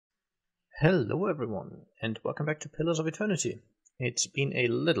Hello everyone, and welcome back to Pillars of Eternity. It's been a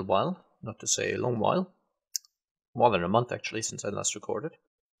little while, not to say a long while. More than a month actually since I last recorded.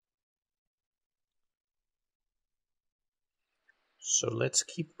 So let's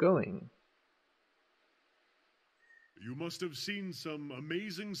keep going. You must have seen some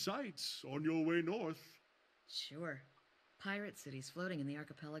amazing sights on your way north. Sure. Pirate cities floating in the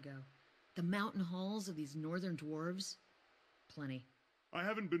archipelago. The mountain halls of these northern dwarves. Plenty. I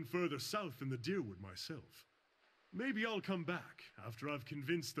haven't been further south than the Deerwood myself. Maybe I'll come back after I've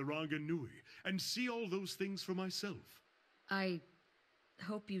convinced the Ranganui and see all those things for myself. I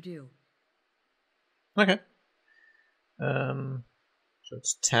hope you do. Okay. So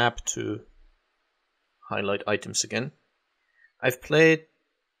let's tab to highlight items again. I've played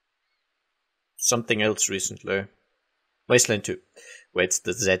something else recently. Wasteland 2, where it's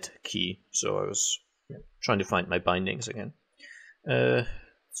the Z key, so I was trying to find my bindings again.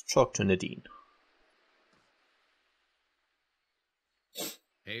 Let's talk to Nadine.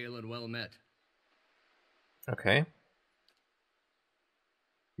 Hail and well met. Okay.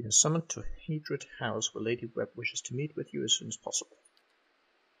 You are summoned to Hadred House, where Lady Webb wishes to meet with you as soon as possible.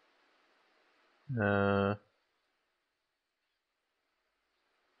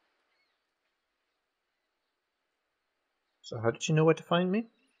 So how did you know where to find me?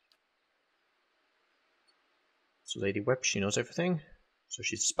 So Lady Webb, she knows everything. So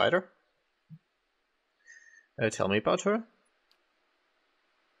she's a spider. Tell me about her.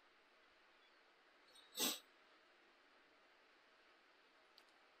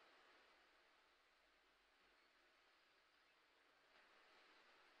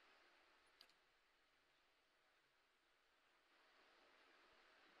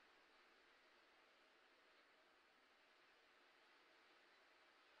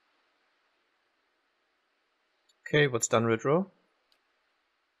 Okay, what's done, Red Row?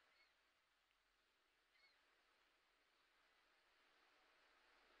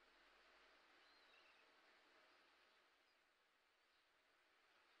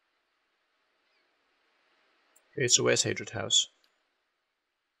 Okay, so where's Hadred House?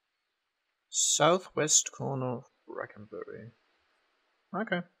 Southwest corner of Brackenbury.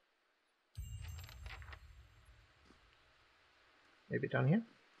 Okay. Maybe down here?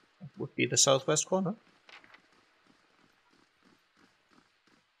 That would be the southwest corner.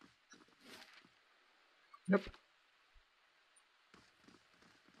 Yep.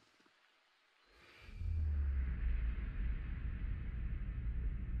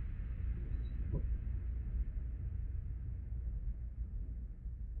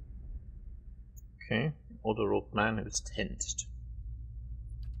 Okay, older old man who's tensed.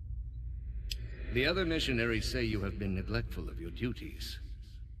 The other missionaries say you have been neglectful of your duties.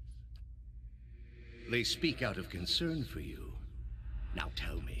 They speak out of concern for you. Now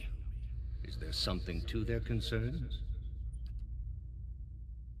tell me, is there something to their concerns?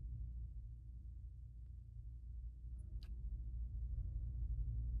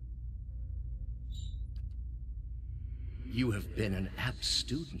 You have been an apt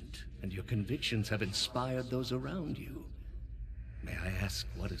student, and your convictions have inspired those around you. May I ask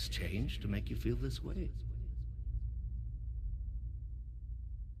what has changed to make you feel this way?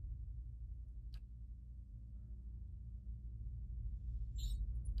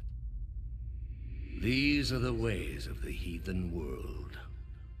 These are the ways of the heathen world.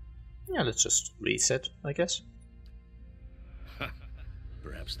 Yeah, let's just reset, I guess.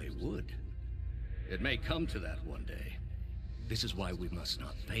 Perhaps they would. It may come to that one day. This is why we must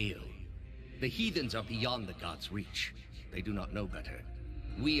not fail. The heathens are beyond the gods' reach. They do not know better.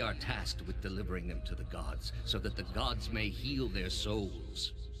 We are tasked with delivering them to the gods, so that the gods may heal their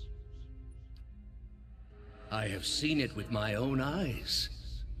souls. I have seen it with my own eyes.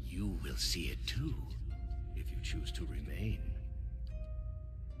 You will see it too, if you choose to remain.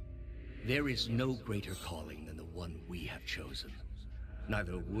 There is no greater calling than the one we have chosen.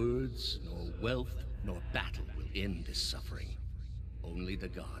 Neither words, nor wealth, nor battle will end this suffering. Only the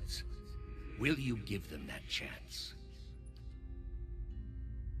gods. Will you give them that chance?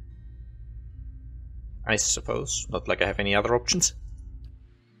 I suppose. Not like I have any other options.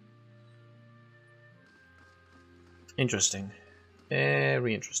 Interesting.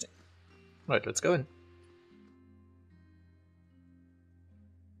 Very interesting. Right, let's go in.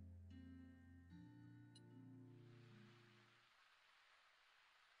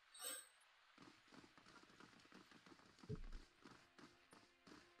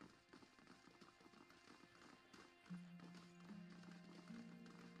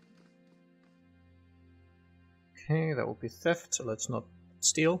 Okay, that will be theft, so let's not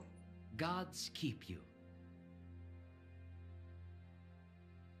steal. Gods keep you.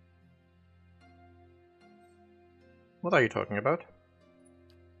 What are you talking about?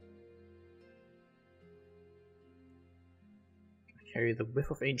 I carry the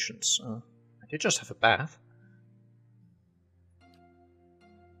whiff of ancients. I did just have a bath.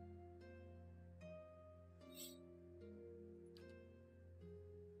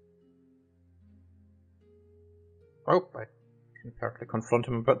 Oh, I can apparently confront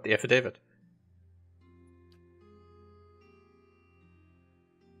him about the affidavit.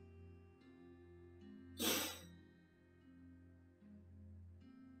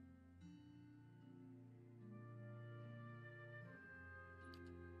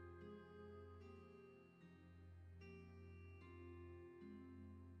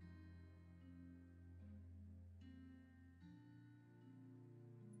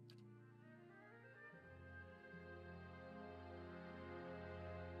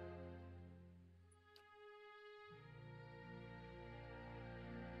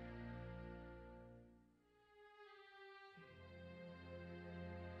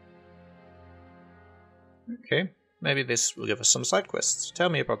 Okay, maybe this will give us some side quests. Tell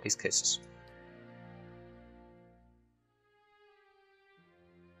me about these cases.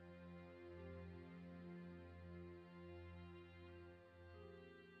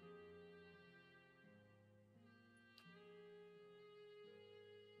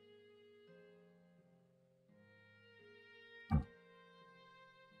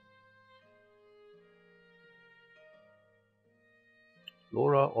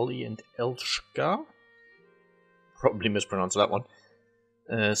 Laura, Ollie, and Elshka? Probably mispronounced that one.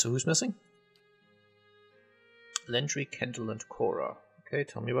 So who's missing? Lendry, Kendall, and Cora. Okay,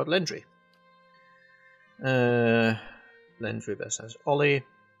 tell me about Lendry. Lendry best has Ollie.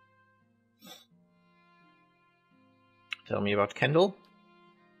 Tell me about Kendall.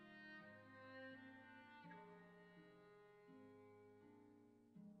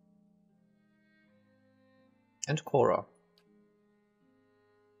 And Cora.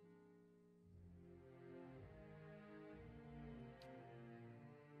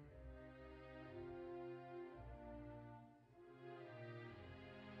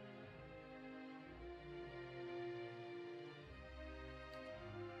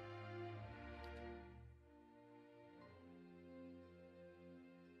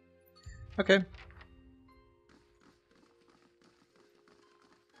 Okay.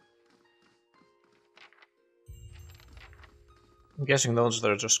 I'm guessing those that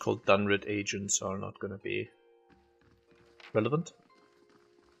are just called Dunrid agents are not going to be relevant.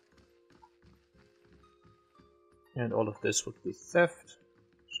 And all of this would be theft,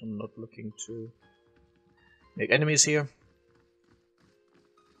 so I'm not looking to make enemies here.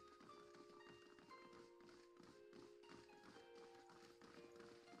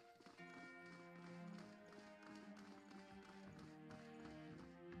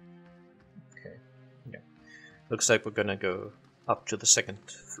 Okay, yeah. Looks like we're gonna go up to the second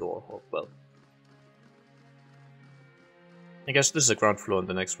floor, or well, I guess this is the ground floor and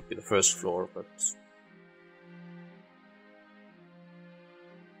the next would be the first floor, but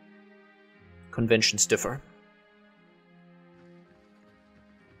conventions differ.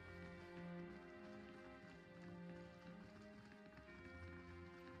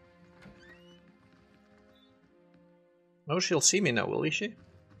 Oh, she'll see me now, will she?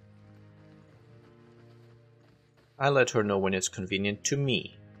 I'll let her know when it's convenient to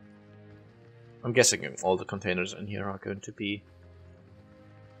me. I'm guessing all the containers in here are going to be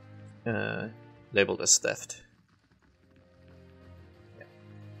labeled as theft. Yeah.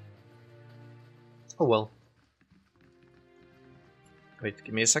 Oh well. Wait,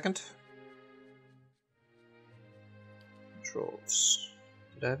 give me a second. Controls.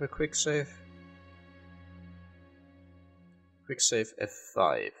 Did I have a quick save? Quick save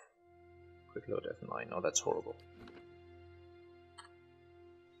F5. Quick load F9. Oh, that's horrible.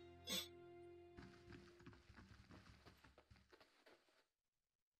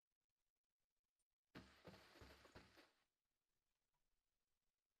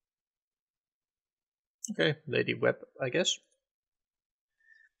 Okay, Lady Webb, I guess.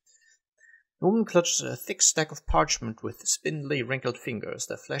 The woman clutches a thick stack of parchment with spindly, wrinkled fingers,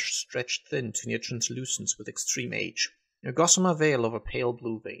 their flesh stretched thin to near translucence with extreme age. A gossamer veil over pale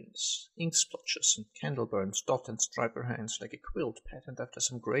blue veins. Ink splotches and candle burns dot and stripe her hands like a quilt patterned after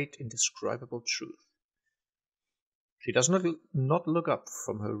some great indescribable truth. She does not look up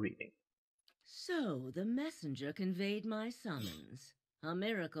from her reading. So, the messenger conveyed my summons. A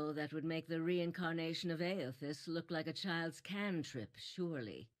miracle that would make the reincarnation of Aothis look like a child's cantrip,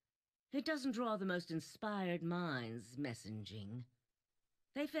 surely. It doesn't draw the most inspired minds, messaging.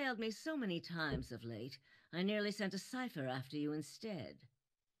 They failed me so many times of late, I nearly sent a cipher after you instead.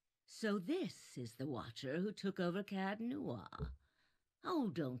 So this is the Watcher who took over Cad Noir.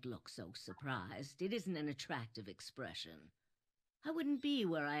 Oh, don't look so surprised. It isn't an attractive expression. I wouldn't be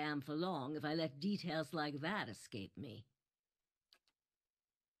where I am for long if I let details like that escape me.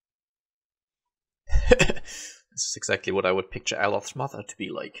 This is exactly what I would picture Aloth's mother to be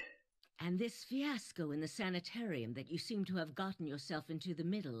like. And this fiasco in the sanitarium that you seem to have gotten yourself into the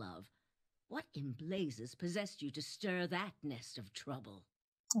middle of. What in blazes possessed you to stir that nest of trouble?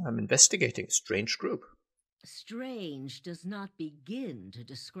 I'm investigating a strange group. Strange does not begin to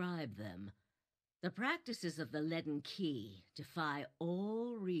describe them. The practices of the Leaden Key defy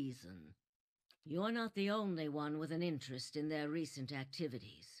all reason. You're not the only one with an interest in their recent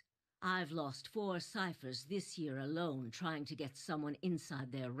activities. I've lost 4 ciphers this year alone trying to get someone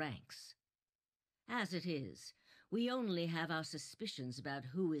inside their ranks. As it is, we only have our suspicions about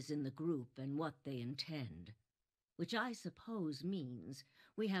who is in the group and what they intend, which I suppose means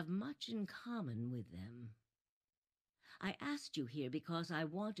we have much in common with them. I asked you here because I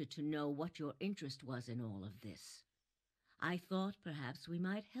wanted to know what your interest was in all of this. I thought perhaps we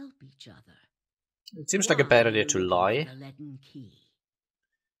might help each other. It seems like a bad idea to Why are you lie. looking for the Leaden Key?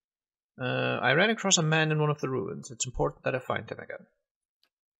 I ran across a man in one of the ruins. It's important that I find him again.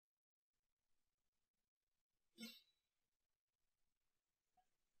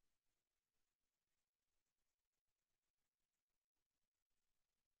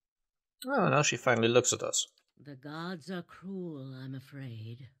 Oh, now she finally looks at us. The gods are cruel, I'm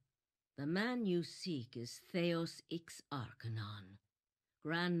afraid. The man you seek is Theos Ix Arcanon,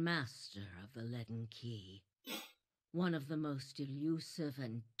 Grand Master of the Leaden Key. One of the most elusive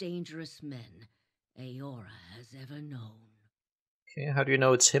and dangerous men Eora has ever known. Okay, how do you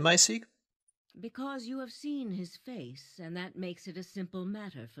know it's him I seek? Because you have seen his face, and that makes it a simple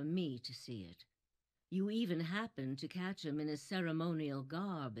matter for me to see it. You even happened to catch him in his ceremonial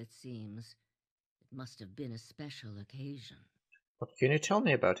garb, it seems. It must have been a special occasion. What can you tell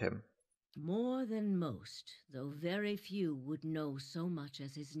me about him? More than most, though very few would know so much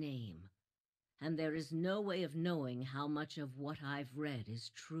as his name. And there is no way of knowing how much of what I've read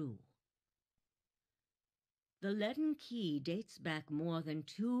is true. The Leaden Key dates back more than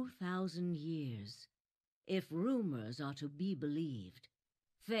 2,000 years. If rumors are to be believed,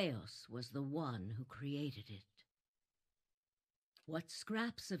 Theos was the one who created it. What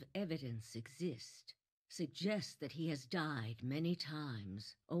scraps of evidence exist suggest that he has died many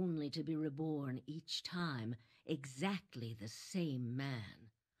times, only to be reborn each time exactly the same man,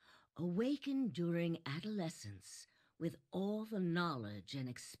 awakened during adolescence with all the knowledge and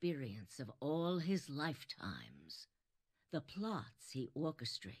experience of all his lifetimes. The plots he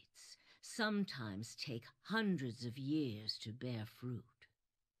orchestrates sometimes take hundreds of years to bear fruit.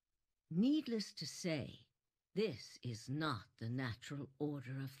 Needless to say, this is not the natural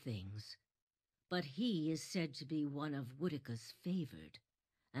order of things. But he is said to be one of Woodica's favored,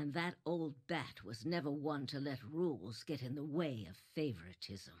 and that old bat was never one to let rules get in the way of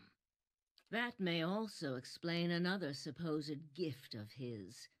favoritism. That may also explain another supposed gift of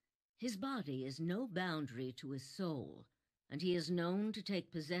his. His body is no boundary to his soul, and he is known to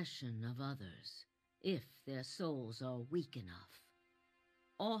take possession of others, if their souls are weak enough.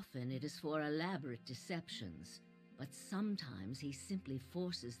 Often it is for elaborate deceptions, but sometimes he simply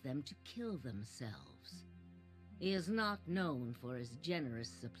forces them to kill themselves. He is not known for his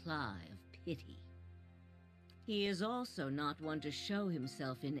generous supply of pity. He is also not one to show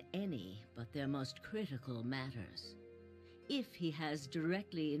himself in any but their most critical matters. If he has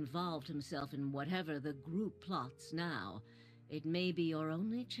directly involved himself in whatever the group plots now, it may be your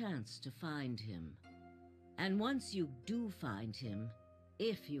only chance to find him. And once you do find him,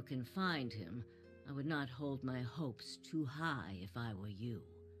 if you can find him, I would not hold my hopes too high if I were you.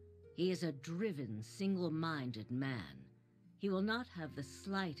 He is a driven, single-minded man. He will not have the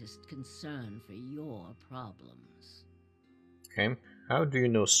slightest concern for your problems. Okay, how do you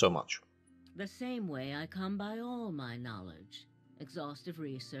know so much? The same way I come by all my knowledge. Exhaustive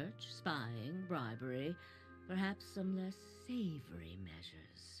research, spying, bribery, perhaps some less savory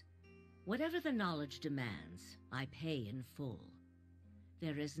measures. Whatever the knowledge demands, I pay in full.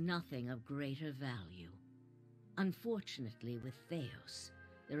 There is nothing of greater value. Unfortunately, with Theos,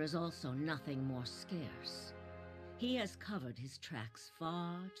 there is also nothing more scarce. He has covered his tracks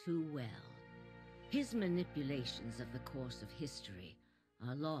far too well. His manipulations of the course of history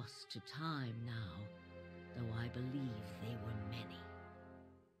are lost to time now, though I believe they were many.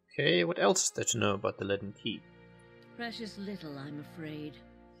 Okay, what else is there to know about the Leaden Key? Precious little, I'm afraid.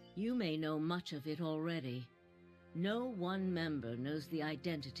 You may know much of it already. No one member knows the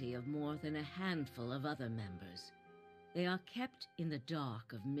identity of more than a handful of other members. They are kept in the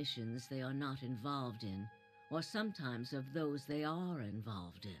dark of missions they are not involved in, or sometimes of those they are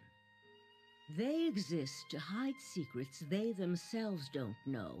involved in. They exist to hide secrets they themselves don't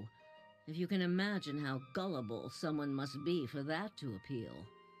know, if you can imagine how gullible someone must be for that to appeal.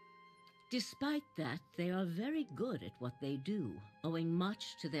 Despite that, they are very good at what they do, owing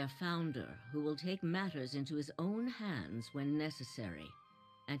much to their founder, who will take matters into his own hands when necessary.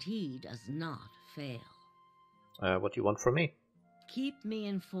 And he does not fail. What do you want from me? Keep me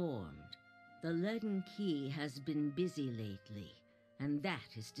informed. The Leaden Key has been busy lately, and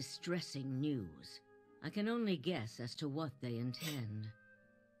that is distressing news. I can only guess as to what they intend.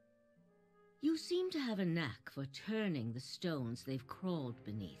 You seem to have a knack for turning the stones they've crawled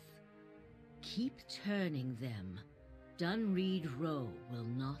beneath. Keep turning them. Dunreed Row will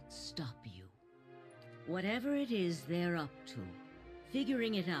not stop you. Whatever it is they're up to,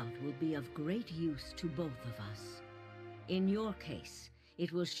 figuring it out will be of great use to both of us. In your case,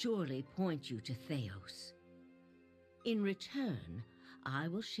 it will surely point you to Theos. In return, I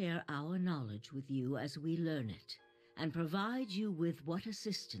will share our knowledge with you as we learn it, and provide you with what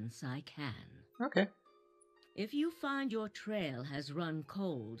assistance I can. Okay. If you find your trail has run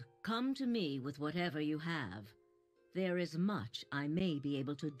cold, come to me with whatever you have. There is much I may be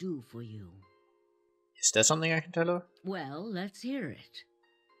able to do for you. Is there something I can tell her? Well, let's hear it.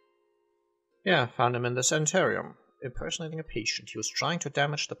 Yeah, found him in the sanitarium, impersonating a patient. He was trying to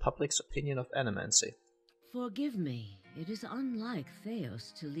damage the public's opinion of animancy. Forgive me, it is unlike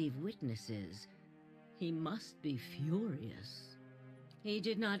Theos to leave witnesses. He must be furious. He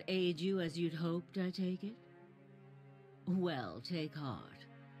did not aid you as you'd hoped, I take it? Well, take heart.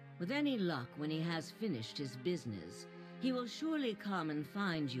 With any luck, when he has finished his business, he will surely come and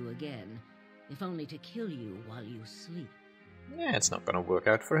find you again, if only to kill you while you sleep. Yeah, it's not gonna work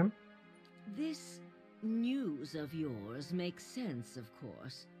out for him. This news of yours makes sense, of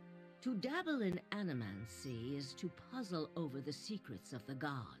course. To dabble in animancy is to puzzle over the secrets of the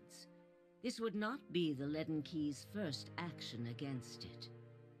gods. This would not be the Leaden Key's first action against it.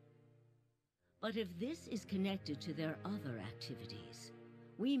 But if this is connected to their other activities,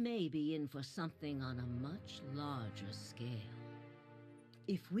 we may be in for something on a much larger scale.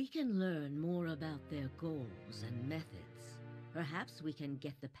 If we can learn more about their goals and methods, perhaps we can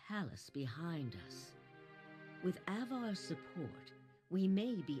get the palace behind us. With Avar's support, we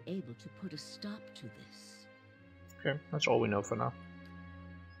may be able to put a stop to this. Okay, that's all we know for now.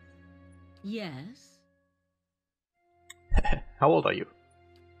 Yes? How old are you?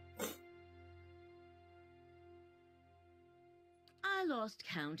 I lost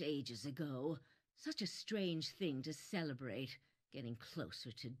count ages ago. Such a strange thing to celebrate, getting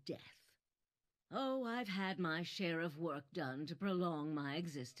closer to death. Oh, I've had my share of work done to prolong my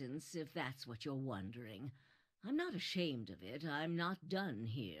existence, if that's what you're wondering. I'm not ashamed of it. I'm not done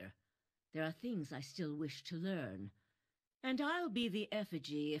here. There are things I still wish to learn. And I'll be the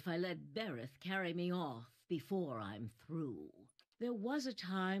effigy if I let Berith carry me off before I'm through. There was a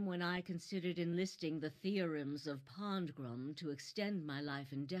time when I considered enlisting the theorems of Pondgrum to extend my life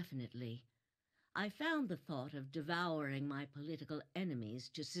indefinitely. I found the thought of devouring my political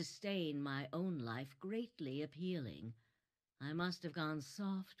enemies to sustain my own life greatly appealing. I must have gone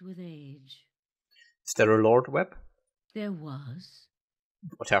soft with age. Is there a Lord Webb? There was.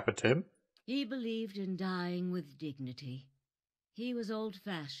 What happened to him? He believed in dying with dignity. He was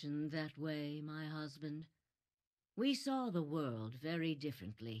old-fashioned that way, my husband. We saw the world very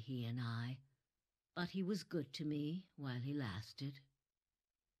differently, he and I. But he was good to me while he lasted.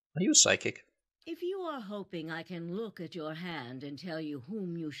 Are you psychic? If you are hoping I can look at your hand and tell you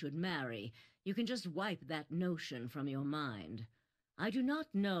whom you should marry, you can just wipe that notion from your mind. I do not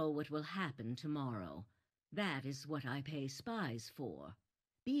know what will happen tomorrow. That is what I pay spies for.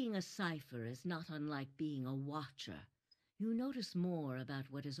 Being a cipher is not unlike being a watcher. You notice more about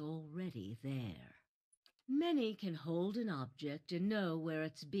what is already there. Many can hold an object and know where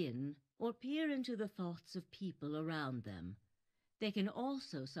it's been, or peer into the thoughts of people around them. They can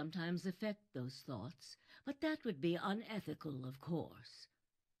also sometimes affect those thoughts, but that would be unethical, of course.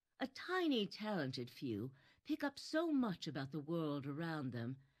 A tiny, talented few pick up so much about the world around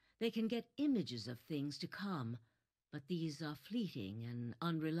them, they can get images of things to come, but these are fleeting and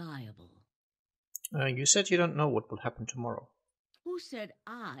unreliable. You said you don't know what will happen tomorrow. Who said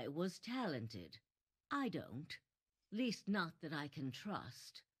I was talented? I don't. Least not that I can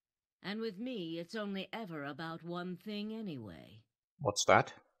trust. And with me, it's only ever about one thing anyway. What's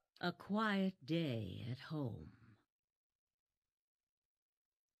that? A quiet day at home.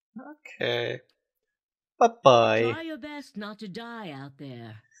 Okay. Bye-bye. Try your best not to die out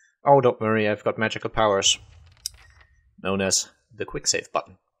there. Oh, don't worry, I've got magical powers. known as the quick save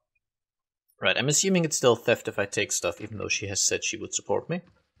button. Right, I'm assuming it's still theft if I take stuff, even though she has said she would support me.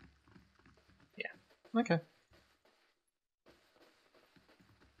 Yeah, okay.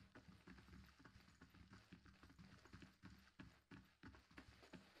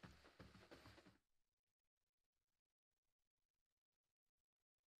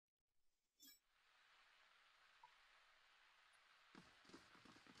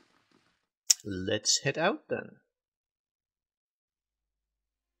 Let's head out then.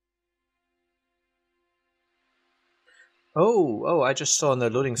 Oh, I just saw on the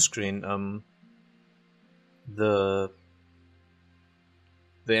loading screen, the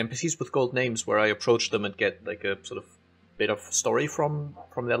NPCs with gold names where I approach them and get like a sort of bit of story from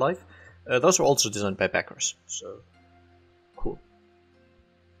their life. Those are also designed by backers, so cool.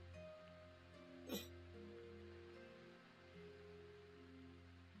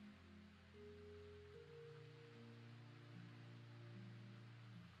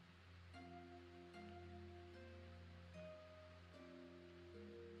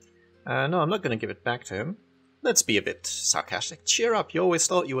 No, I'm not going to give it back to him. Let's be a bit sarcastic. Cheer up, you always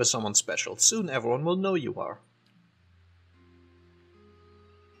thought you were someone special. Soon everyone will know you are.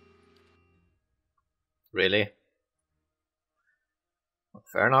 Really?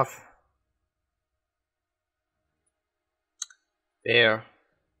 Fair enough. Bear.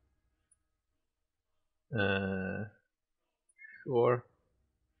 Sure.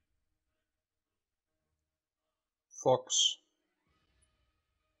 Fox.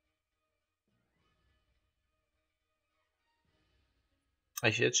 I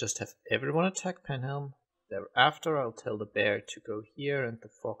should just have everyone attack Penhelm. Thereafter, I'll tell the bear to go here and the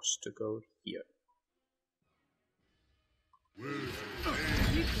fox to go here.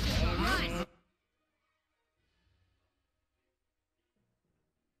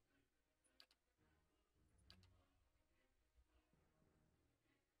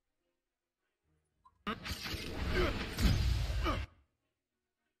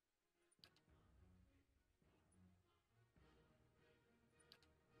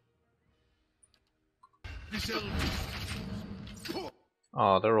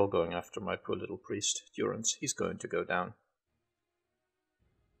 Oh, they're all going after my poor little priest. Durance, he's going to go down.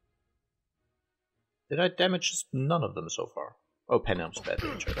 Did I damage none of them so far? Oh, Penhelm's badly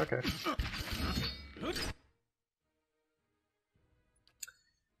injured, okay.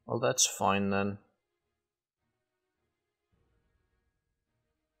 Well, that's fine then.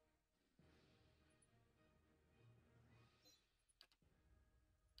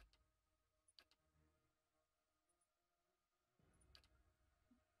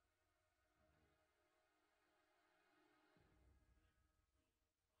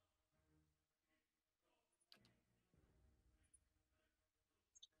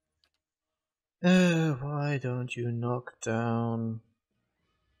 Why don't you knock down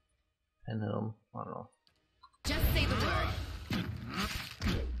Penhelm? I don't know. Just say the word.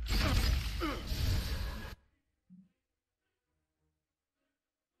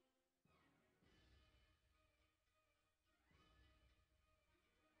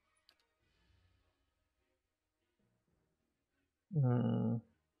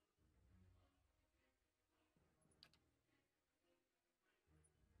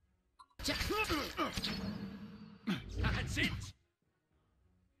 That's it!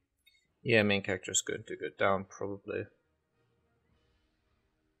 Yeah, main character is going to go down, probably.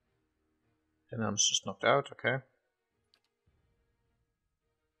 Penhelm's just knocked out, okay.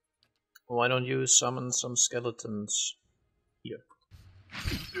 Why don't you summon some skeletons here?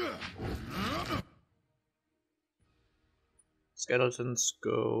 Skeletons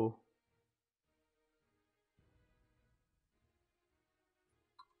go...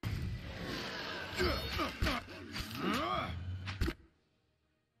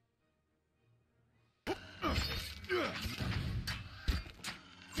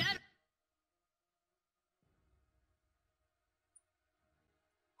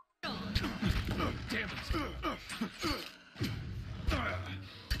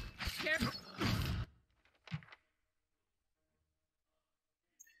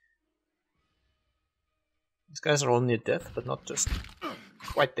 These guys are all near death, but not just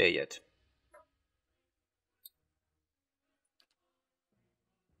quite there yet.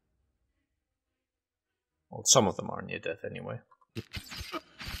 Well, some of them are near death anyway.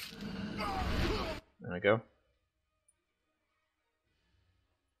 There we go.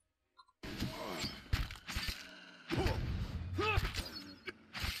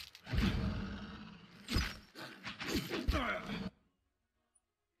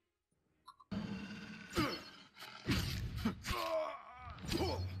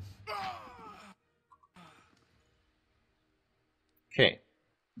 Okay,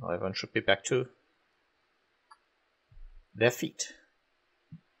 now everyone should be back to their feet.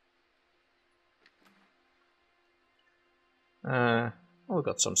 Well, we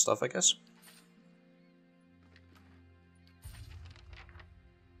got some stuff, I guess.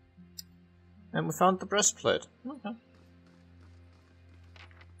 And we found the breastplate. Okay.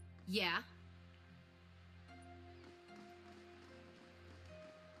 Yeah.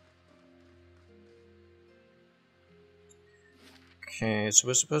 Okay, so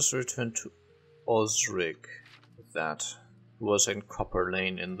we're supposed to return to Osric with that. Who was in Copper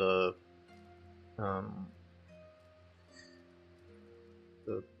Lane in the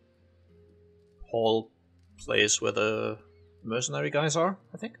hall place where the mercenary guys are,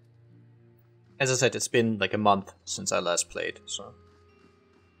 I think. As I said, it's been like a month since I last played, so.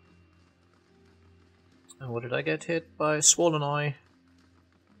 And what did I get hit by? Swollen eye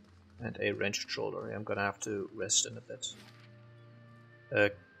and a wrenched shoulder. I'm gonna have to rest in a bit.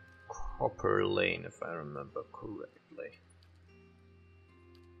 Copper Lane, if I remember correctly.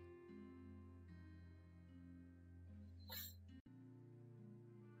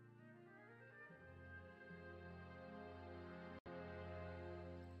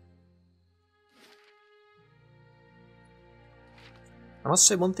 I must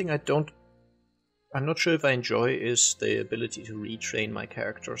say one thing I'm not sure if I enjoy is the ability to retrain my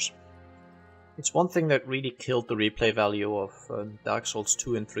characters. It's one thing that really killed the replay value of Dark Souls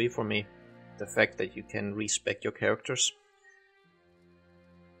 2 and 3 for me. The fact that you can respec your characters.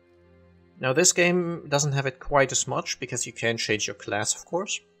 Now this game doesn't have it quite as much, because you can change your class, of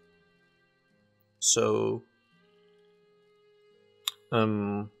course. So...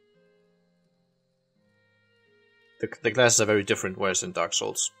 The classes are very different, whereas in Dark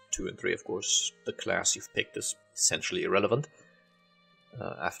Souls 2 and 3, of course, the class you've picked is essentially irrelevant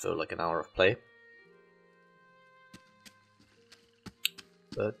after like an hour of play.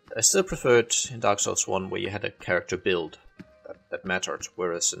 But I still preferred in Dark Souls 1 where you had a character build that mattered,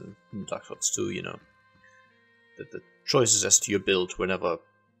 whereas in Dark Souls 2, you know, the choices as to your build were never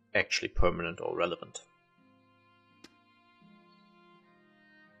actually permanent or relevant.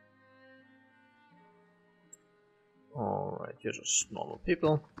 Alright, you're just normal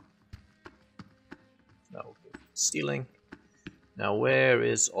people. Now stealing. Now where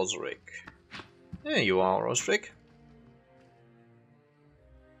is Osric? There you are, Osric.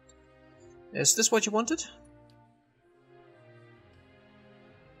 Is this what you wanted?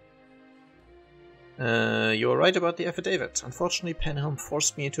 You were right about the affidavit. Unfortunately, Penhelm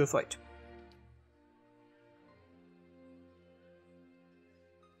forced me into a fight.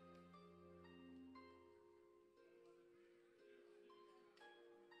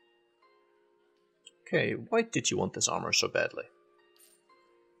 Okay, why did you want this armor so badly?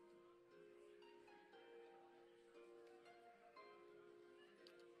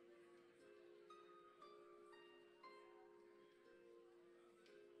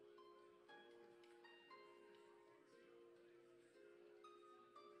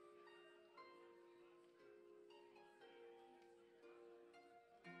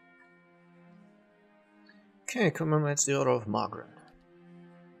 Okay, commemorates the Order of Margaret.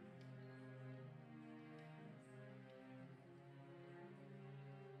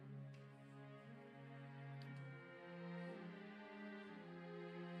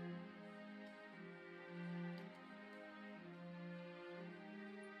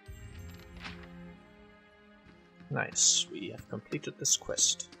 Nice, we have completed this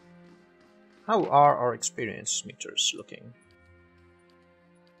quest. How are our experience meters looking?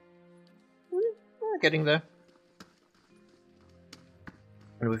 We're getting there.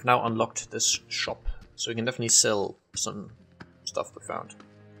 And we've now unlocked this shop, so we can definitely sell some stuff we found.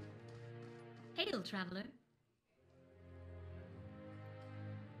 Hail, traveler.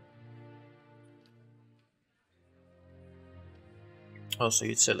 Also,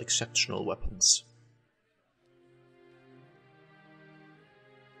 you'd sell exceptional weapons.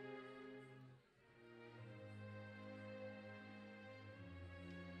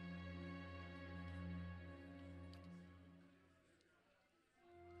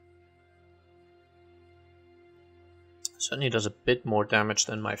 Certainly does a bit more damage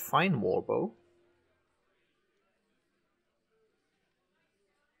than my fine warbow.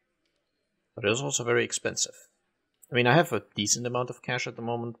 But it is also very expensive. I mean, I have a decent amount of cash at the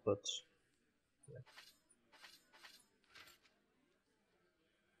moment, but... yeah.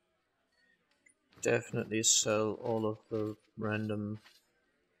 Definitely sell all of the random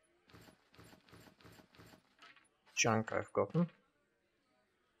junk I've gotten.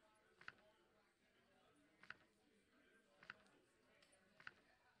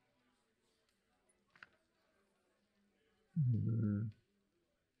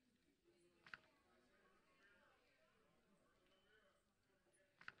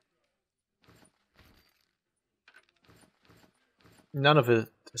 None of it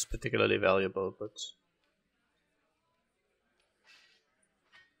is particularly valuable, but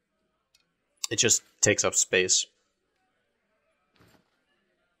it just takes up space.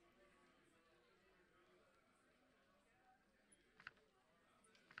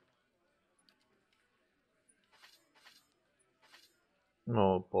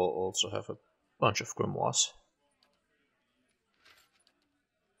 Oh, we'll also have a bunch of grimoires.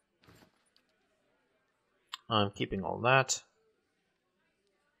 I'm keeping all that.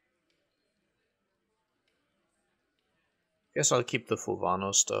 Guess I'll keep the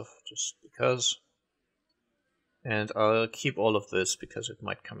Fulvano stuff, just because. And I'll keep all of this, because it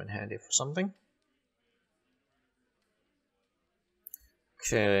might come in handy for something.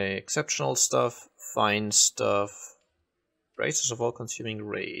 Okay, exceptional stuff, fine stuff. Braces of all-consuming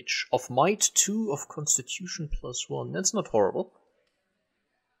rage. Of might 2, of constitution +1. That's not horrible.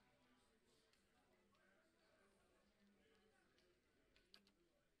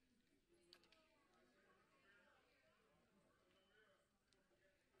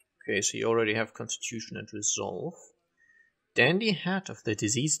 Okay, so you already have constitution and resolve. Dandy hat of the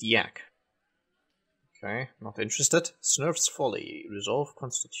diseased yak. Okay, not interested. Snurf's folly. Resolve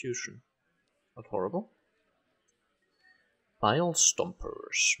constitution. Not horrible. Bile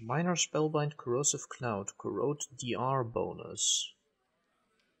Stompers. Minor spellbind corrosive cloud. Corrode DR bonus.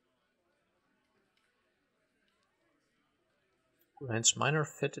 Grants minor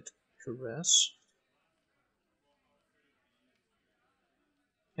fetid caress.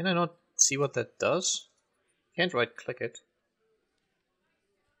 Can I not see what that does? Can't right click it.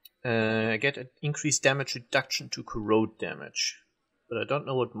 I get an increased damage reduction to corrode damage. But I don't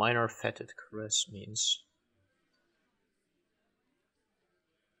know what minor fetid caress means.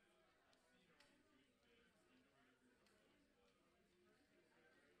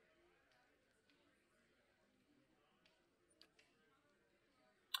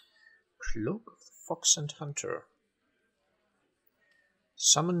 Cloak of the Fox and Hunter.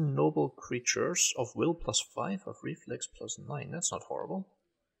 Summon noble creatures of will +5, of reflex +9. That's not horrible.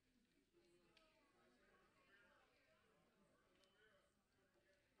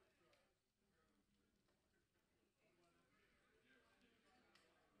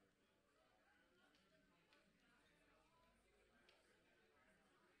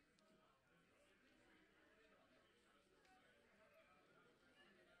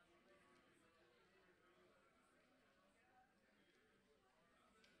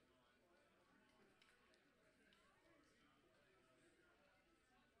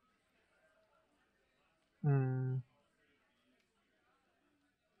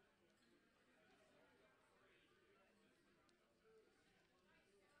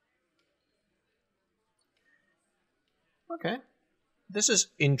 Okay. This is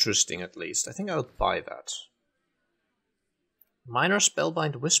interesting, at least. I think I'll buy that. Minor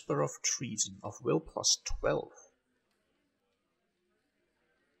spellbind Whisper of Treason of will +12.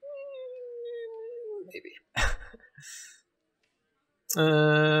 Maybe.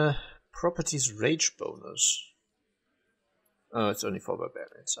 Properties Rage bonus. Oh, it's only for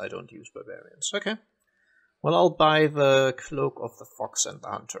barbarians. I don't use barbarians. Okay. Well, I'll buy the Cloak of the Fox and the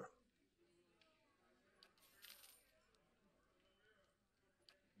Hunter.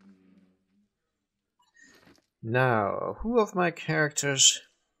 Now, who of my characters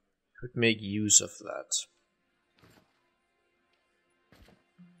could make use of that?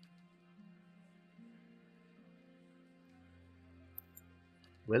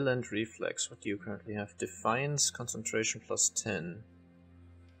 Will and Reflex, what do you currently have? Defiance, Concentration +10.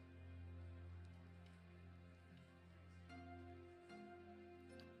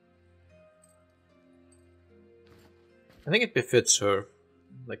 I think it befits her.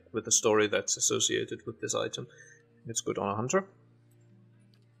 Like, with the story that's associated with this item. It's good on a hunter.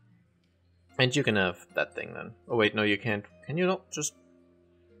 And you can have that thing then. Oh wait, no you can't. Can you not just...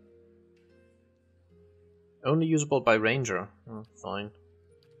 Only usable by ranger. Oh, fine.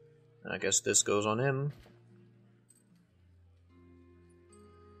 I guess this goes on him.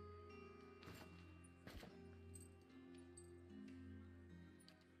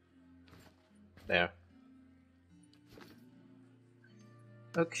 There.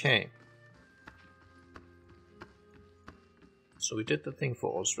 Okay. So we did the thing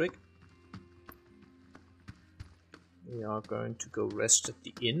for Osric. We are going to go rest at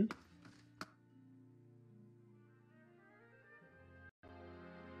the inn.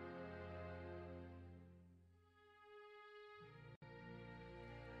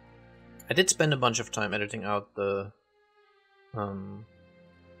 I did spend a bunch of time editing out the The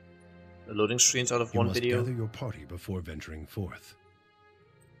loading screens out of You one must video, gather your party before venturing forth.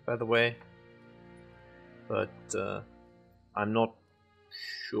 by the way. But I'm not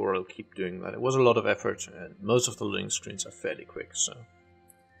sure I'll keep doing that. It was a lot of effort, and most of the loading screens are fairly quick, so...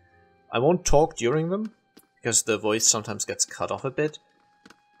 I won't talk during them, because the voice sometimes gets cut off a bit,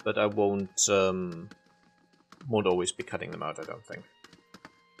 but I won't always be cutting them out, I don't think.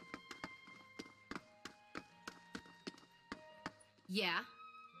 Yeah.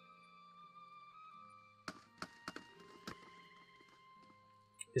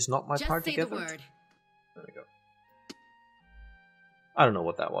 Is not my Just part say together? the word. There we go. I don't know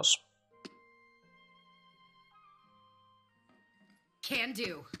what that was. Can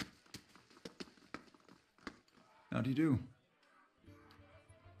do. How do you do?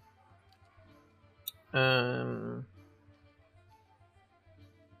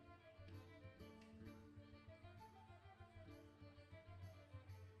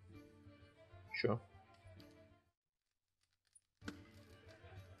 Sure.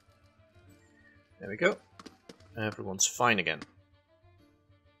 There we go. Everyone's fine again.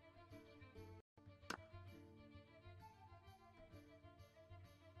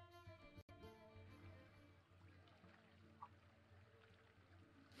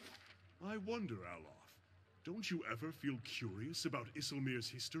 I wonder, Alof, don't you ever feel curious about Isilmir's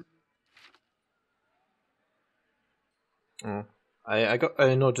history?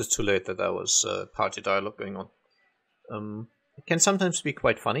 I noticed too late that there was party dialogue going on. It can sometimes be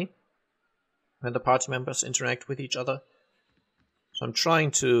quite funny when the party members interact with each other. So I'm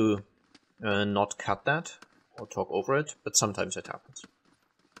trying to not cut that or talk over it, but sometimes it happens.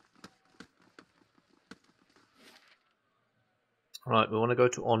 Alright, we want to go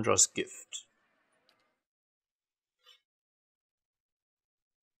to Ondra's gift.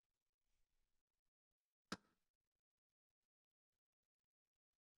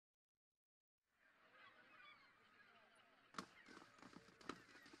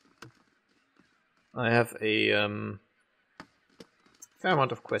 I have a fair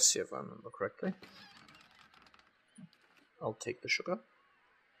amount of quests here, if I remember correctly. I'll take the sugar.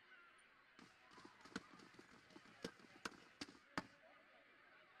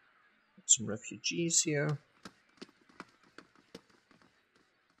 Some refugees here.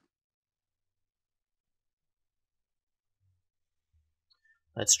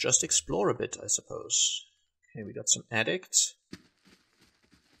 Let's just explore a bit, I suppose. Okay, we got some addicts.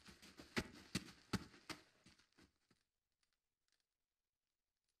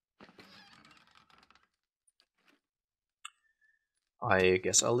 I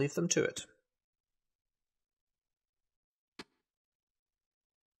guess I'll leave them to it.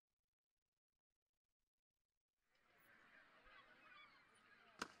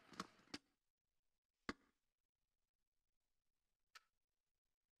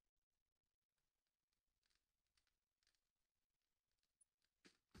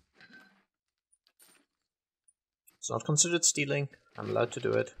 It's not considered stealing. I'm allowed to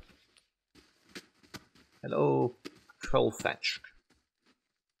do it. Hello, Trollfetch.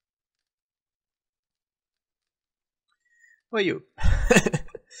 Who are you?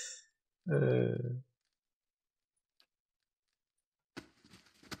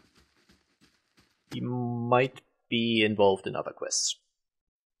 He might be involved in other quests.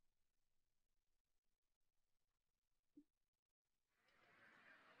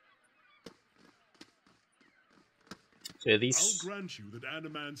 So these... I'll grant you that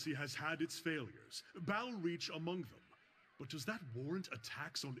Animancy has had its failures, Balreach among them. But does that warrant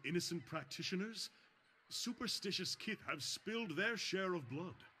attacks on innocent practitioners? Superstitious Kith have spilled their share of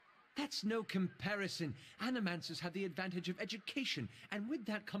blood. That's no comparison. Animancers have the advantage of education, and with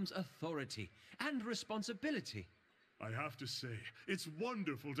that comes authority and responsibility. I have to say, it's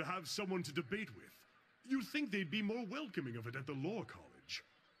wonderful to have someone to debate with. You'd think they'd be more welcoming of it at the Law College.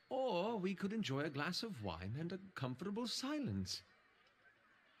 Or we could enjoy a glass of wine and a comfortable silence.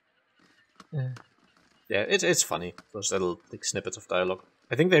 Yeah, it's funny, those little like, snippets of dialogue.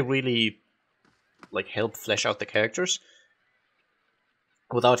 I think they really like help flesh out the characters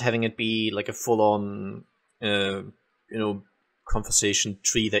without having it be like a full-on, conversation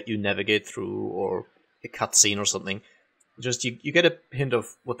tree that you navigate through or a cutscene or something. Just you get a hint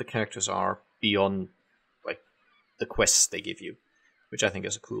of what the characters are beyond like the quests they give you, which I think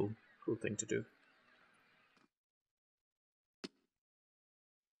is a cool thing to do.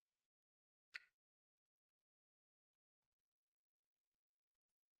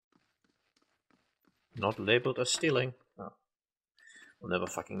 Not labeled as stealing. Oh. Well, never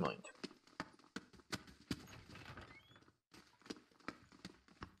fucking mind.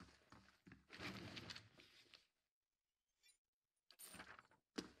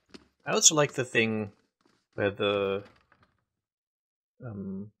 I also like the thing where the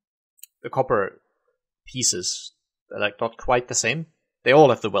copper pieces are like not quite the same. They all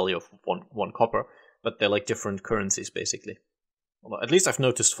have the value of one copper, but they're like different currencies basically. Well, at least I've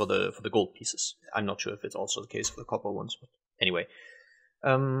noticed for the gold pieces. I'm not sure if it's also the case for the copper ones, but anyway.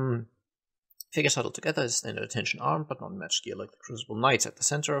 Figures huddled together is in attention armed, but not matched gear like the Crucible Knights. At the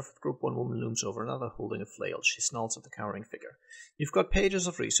center of the group, one woman looms over another, holding a flail. She snarls at the cowering figure. You've got pages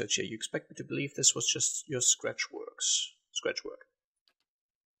of research here. You expect me to believe this was just your scratch work.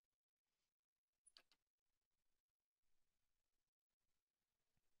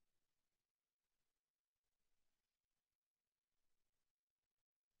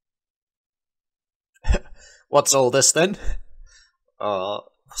 What's all this then?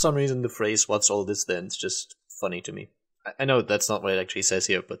 For some reason the phrase "what's all this then" is just funny to me. I know that's not what it actually says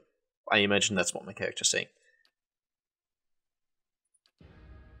here, but I imagine that's what my character's saying.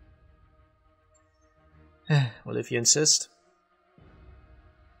 Well, if you insist.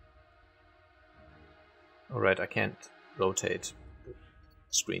 Alright, I can't rotate the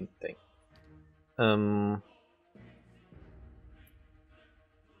screen thing.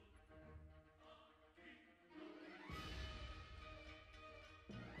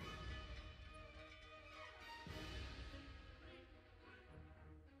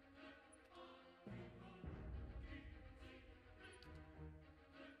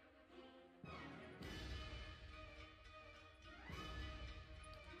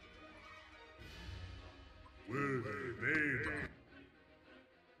 Will they made?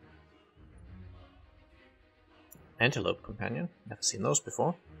 Antelope companion. Never seen those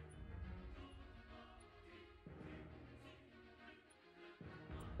before.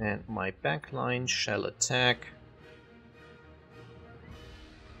 And my backline shall attack.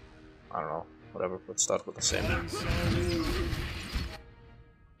 I don't know. Whatever. Let's start with the same.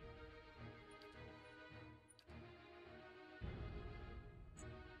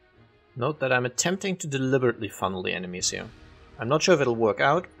 Note that I'm attempting to deliberately funnel the enemies here. I'm not sure if it'll work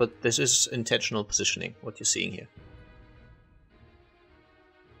out, but this is intentional positioning, what you're seeing here.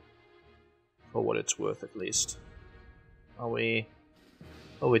 For what it's worth, at least. Are we...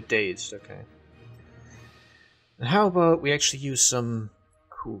 Oh, we're dazed, okay. And how about we actually use some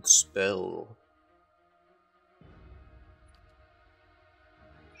cool spell?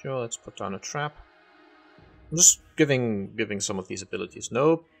 Sure, let's put down a trap. I'm just giving some of these abilities.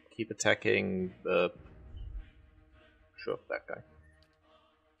 Nope. Keep attacking the... Sure, that guy.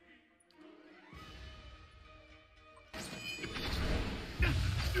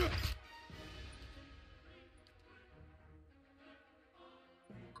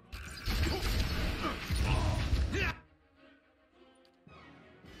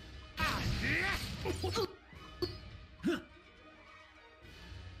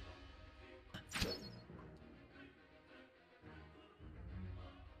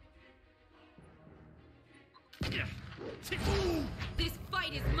 This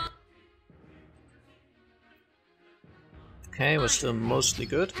fight is mine. Okay, we're still mostly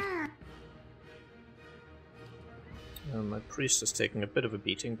good. My priest is taking a bit of a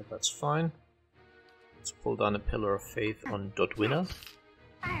beating, but that's fine. Let's pull down a Pillar of Faith on Dotwinner.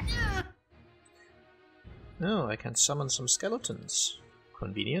 Oh, I can summon some skeletons.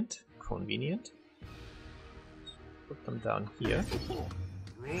 Convenient, convenient. Put them down here.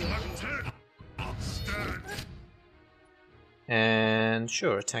 And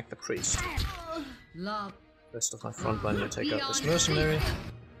sure, attack the priest. Love. Rest of my front line will take out this mercenary.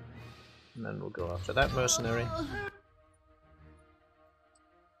 And then we'll go after that mercenary.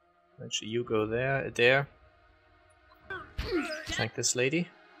 Actually, you go there. Attack this lady.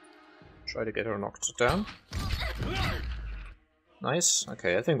 Try to get her knocked down. Nice.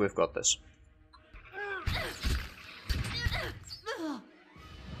 Okay, I think we've got this.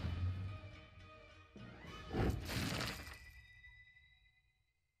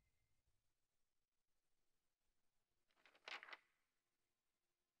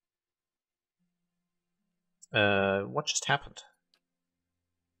 What just happened?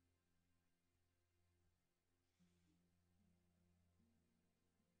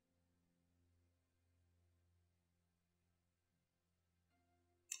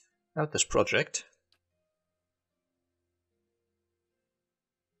 About this project.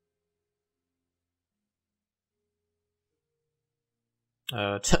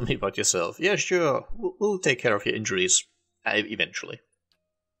 Tell me about yourself. Yeah, sure. We'll take care of your injuries eventually.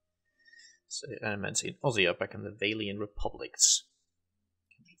 So, Mancy and Ozzy are back in the Valian Republics.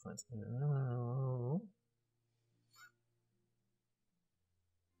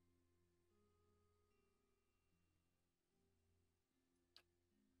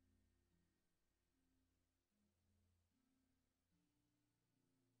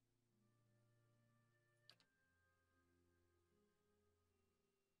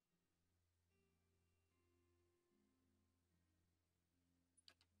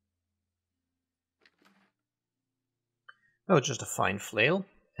 Oh, just a fine flail.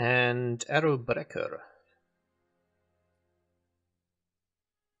 And Arrowbreaker.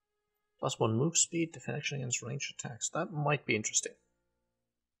 +1 move speed, defense against ranged attacks. That might be interesting.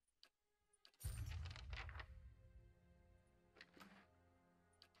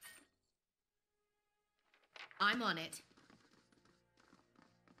 I'm on it.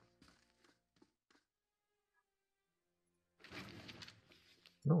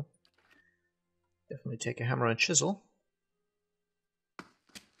 No. Definitely take a hammer and chisel.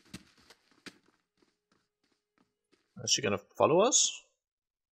 Is she gonna follow us?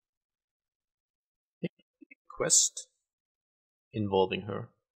 Quest involving her.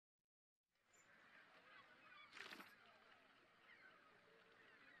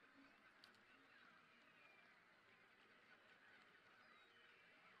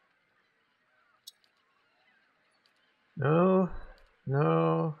 No,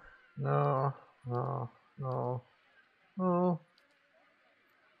 no, no, no, no, no,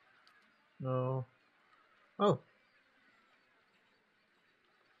 no. Oh.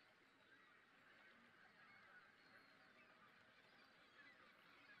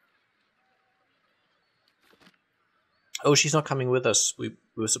 Oh, she's not coming with us. We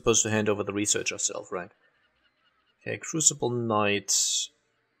were supposed to hand over the research ourselves, right? Okay, Crucible Knights.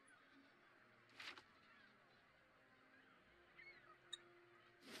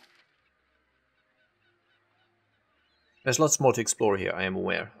 There's lots more to explore here, I am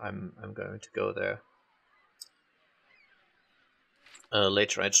aware. I'm going to go there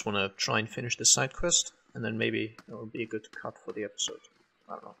later. I just want to try and finish this side quest, and then maybe it will be a good cut for the episode.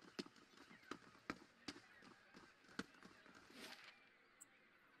 I don't know.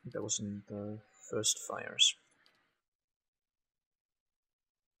 That was in the first fires.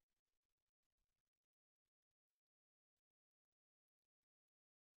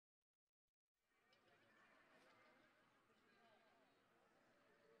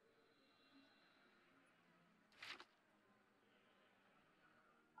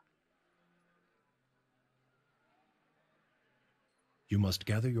 You must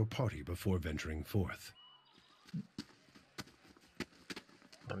gather your party before venturing forth.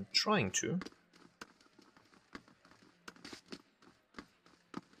 I'm trying to.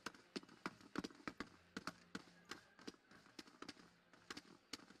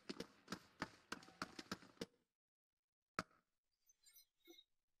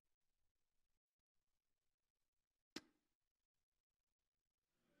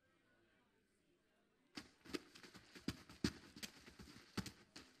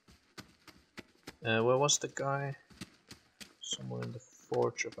 Where was the guy? Somewhere in the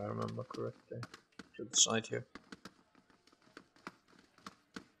forge, if I remember correctly. To the side here.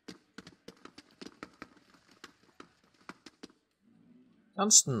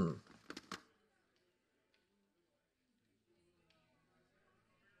 Dunstan!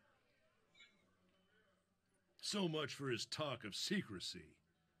 So much for his talk of secrecy.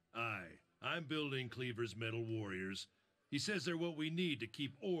 I'm building Cleaver's Metal Warriors. He says they're what we need to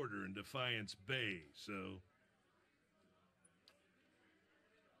keep order in Defiance Bay, so...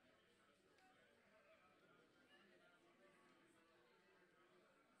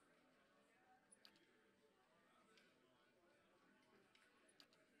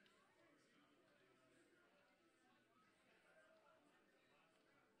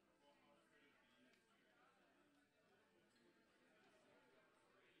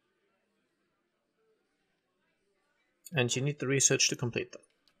 And you need the research to complete that.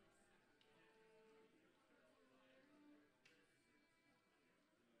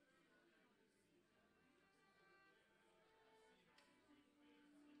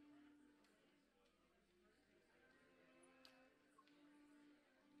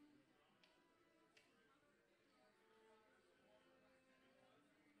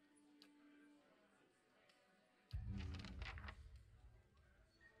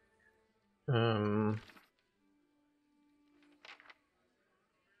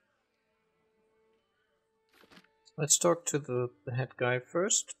 Let's talk to the head guy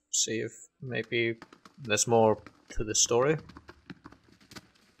first, see if maybe there's more to the story.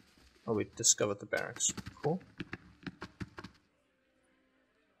 Oh, we discovered the barracks. Cool.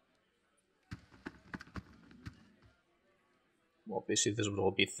 Obviously this would all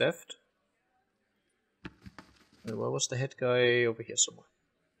be theft. And where was the head guy? Over here somewhere.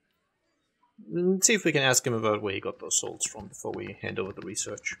 Let's see if we can ask him about where he got those souls from before we hand over the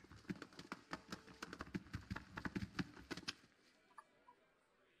research.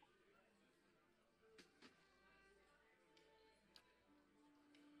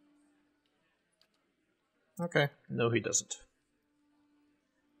 Okay, no he doesn't.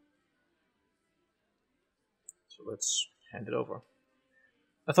 So let's hand it over.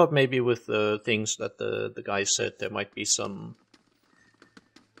 I thought maybe with the things that the guy said there might be some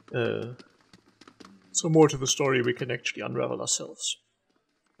more to the story we can actually unravel ourselves.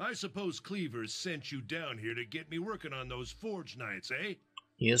 I suppose Cleaver's sent you down here to get me working on those Forge Knights, eh?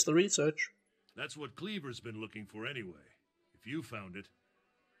 Here's the research. That's what Cleaver's been looking for anyway. If you found it,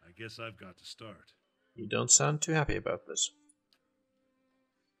 I guess I've got to start. You don't sound too happy about this.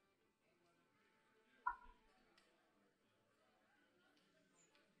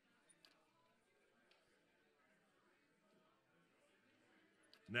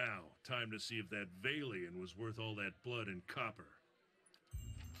 Now, time to see if that Valian was worth all that blood and copper.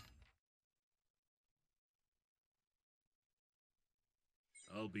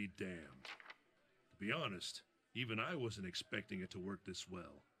 I'll be damned. To be honest, even I wasn't expecting it to work this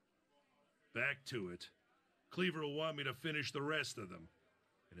well. Back to it. Cleaver will want me to finish the rest of them.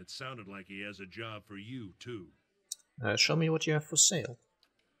 And it sounded like he has a job for you, too. Show me what you have for sale.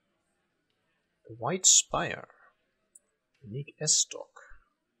 The White Spire. Unique S-Stock.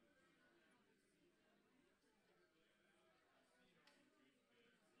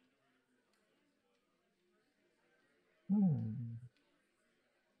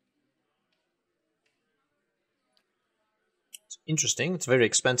 It's interesting. It's very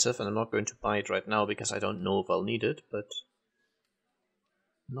expensive, and I'm not going to buy it right now because I don't know if I'll need it, but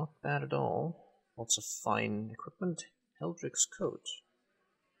not bad at all. Lots of fine equipment. Heldrick's coat.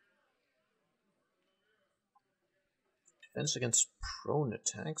 Defense against prone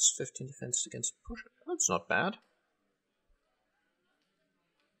attacks. 15 defense against push. That's not bad.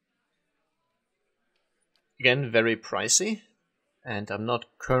 Again, very pricey. And I'm not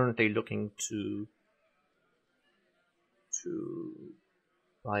currently looking to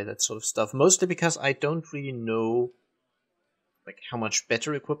buy that sort of stuff. Mostly because I don't really know like how much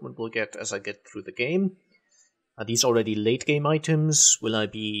better equipment we'll get as I get through the game. Are these already late game items? Will I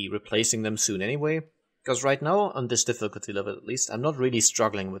be replacing them soon anyway? Because right now, on this difficulty level at least, I'm not really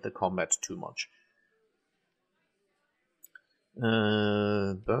struggling with the combat too much.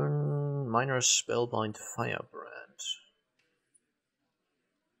 Burn Minor Spellbind Firebrand.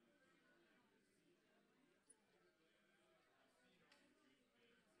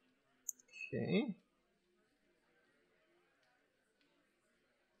 Okay.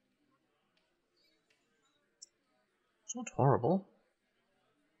 It's not horrible.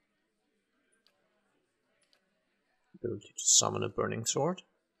 Ability to summon a burning sword.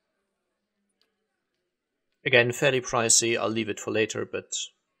 Again, fairly pricey. I'll leave it for later, but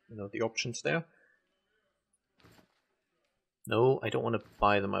you know the options there. No, I don't want to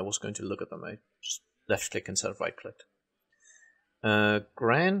buy them. I was going to look at them. I just left click instead of right clicked.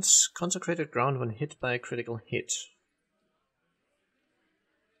 Grants consecrated ground when hit by a critical hit.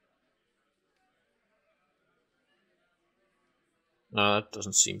 That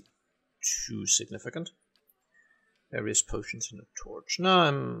doesn't seem too significant. Various potions and a torch. No,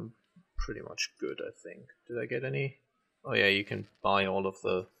 I'm pretty much good, I think. Did I get any? Oh yeah, you can buy all of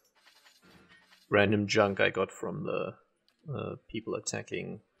the random junk I got from the people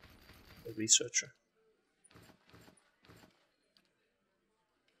attacking the researcher.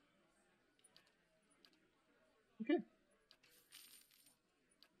 Okay.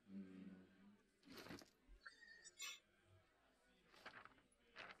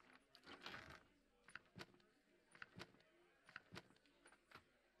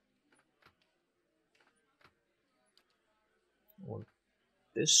 I want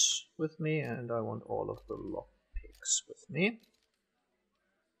this with me, and I want all of the lockpicks with me.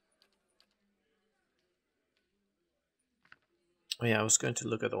 Oh yeah, I was going to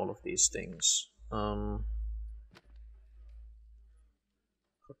look at all of these things.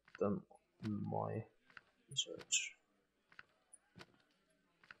 Put them on my research.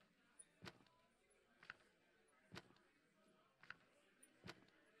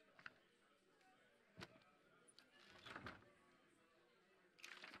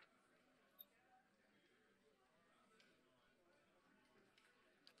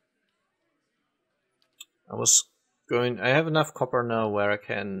 I have enough copper now where I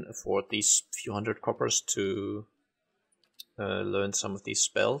can afford these few hundred coppers to learn some of these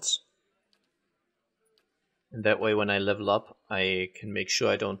spells. And that way when I level up, I can make sure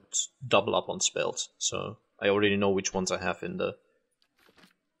I don't double up on spells. So I already know which ones I have in the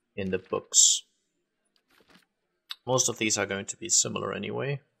books. Most of these are going to be similar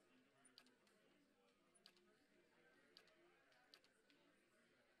anyway.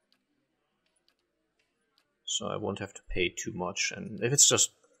 So I won't have to pay too much, and if it's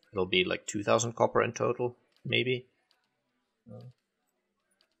just, it'll be like 2,000 copper in total, maybe.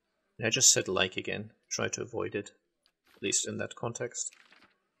 I just said like again, try to avoid it. At least in that context.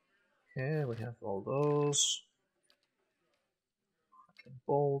 Okay, we have all those.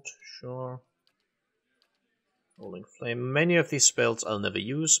 Bolt, sure. Rolling Flame. Many of these spells I'll never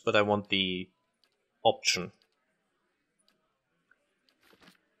use, but I want the option.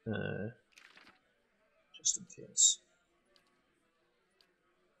 Just in case.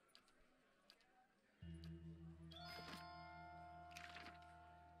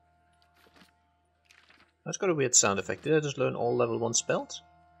 That's got a weird sound effect. Did I just learn all level 1 spells?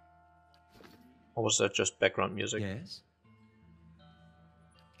 Or was that just background music? Yes.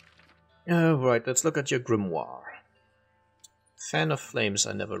 Oh, right, let's look at your grimoire. Fan of Flames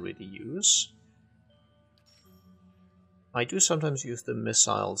I never really use. I do sometimes use the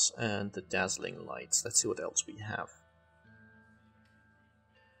missiles and the dazzling lights. Let's see what else we have.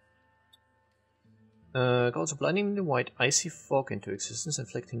 Calls a blindingly white icy fog into existence,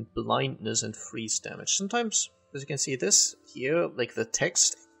 inflicting blindness and freeze damage. Sometimes, as you can see this here, like the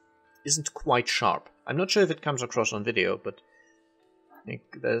text isn't quite sharp. I'm not sure if it comes across on video, but I think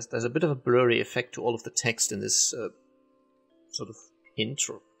there's a bit of a blurry effect to all of the text in this sort of hint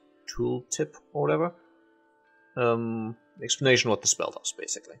or tool tip or whatever. Explanation what the spell does,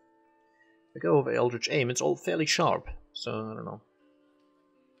 basically. If I go over Eldritch Aim, it's all fairly sharp, so I don't know.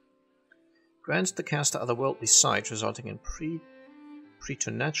 Grants the caster otherworldly sight, resulting in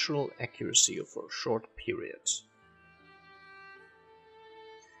preternatural accuracy for a short period.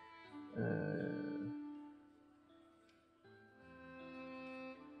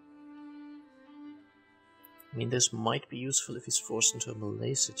 I mean, this might be useful if he's forced into a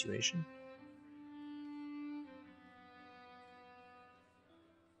melee situation.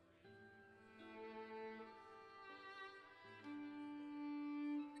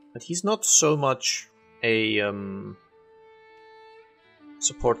 But he's not so much a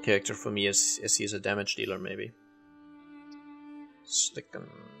support character for me as he is a damage dealer, maybe.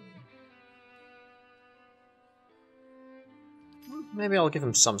 Maybe I'll give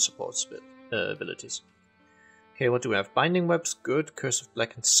him some support abilities. Okay, what do we have? Binding Web's good. Curse of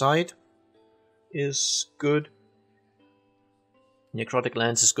Blackened Sight is good. Necrotic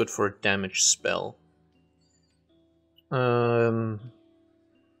Lance is good for a damage spell.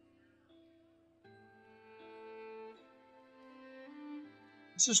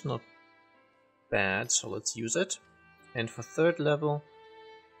 This is not bad, so let's use it. And for 3rd level...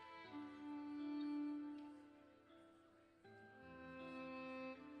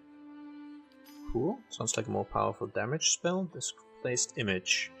 Cool. Sounds like a more powerful damage spell. Displaced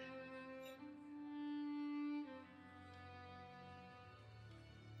Image.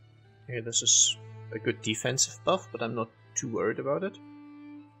 Okay, this is a good defensive buff, but I'm not too worried about it.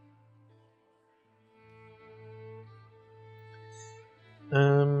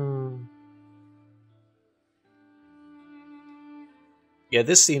 Yeah,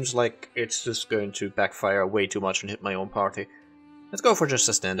 this seems like it's just going to backfire way too much and hit my own party. Let's go for just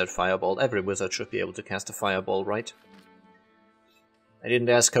a standard fireball. Every wizard should be able to cast a fireball, right? I didn't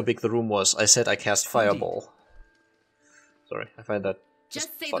ask how big the room was. I said I cast fireball. Sorry, I find that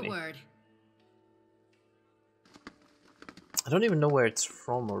just say funny. The word. I don't even know where it's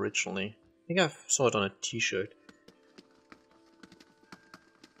from originally. I think I saw it on a t-shirt.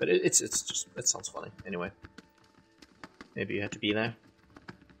 But it sounds funny. Anyway. Maybe you had to be there.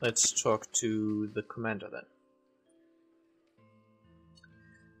 Let's talk to the commander then.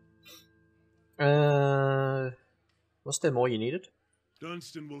 Was there more you needed?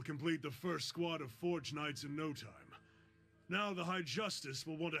 Dunstan will complete the first squad of Forge Knights in no time. Now the High Justice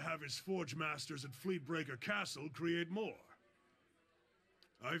will want to have his Forge Masters at Fleetbreaker Castle create more.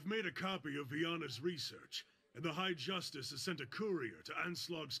 I've made a copy of Viana's research, and the High Justice has sent a courier to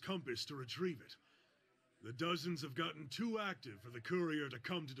Anslog's Compass to retrieve it. The dozens have gotten too active for the courier to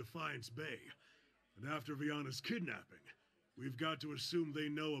come to Defiance Bay, and after Viana's kidnapping, we've got to assume they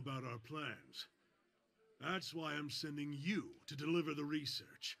know about our plans. That's why I'm sending you to deliver the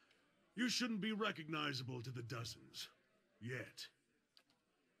research. You shouldn't be recognizable to the dozens. Yet.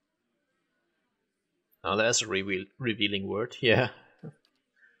 Oh, that's a revealing word, yeah.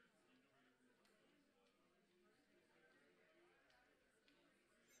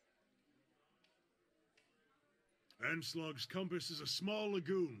 Anslog's Compass is a small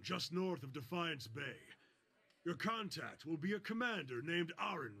lagoon just north of Defiance Bay. Your contact will be a commander named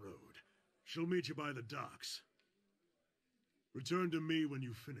Arenroad. She'll meet you by the docks. Return to me when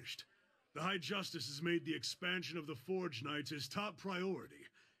you've finished. The High Justice has made the expansion of the Forge Knights his top priority,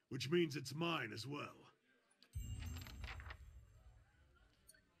 which means it's mine as well.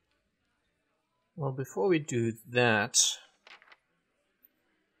 Well, before we do that,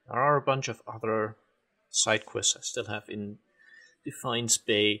 there are a bunch of other side quests I still have in Defiance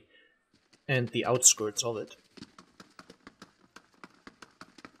Bay and the outskirts of it.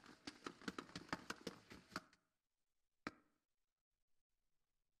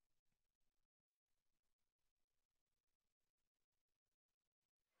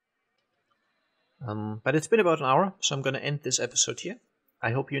 But it's been about an hour, so I'm going to end this episode here.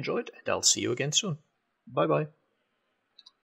 I hope you enjoyed, and I'll see you again soon. Bye bye.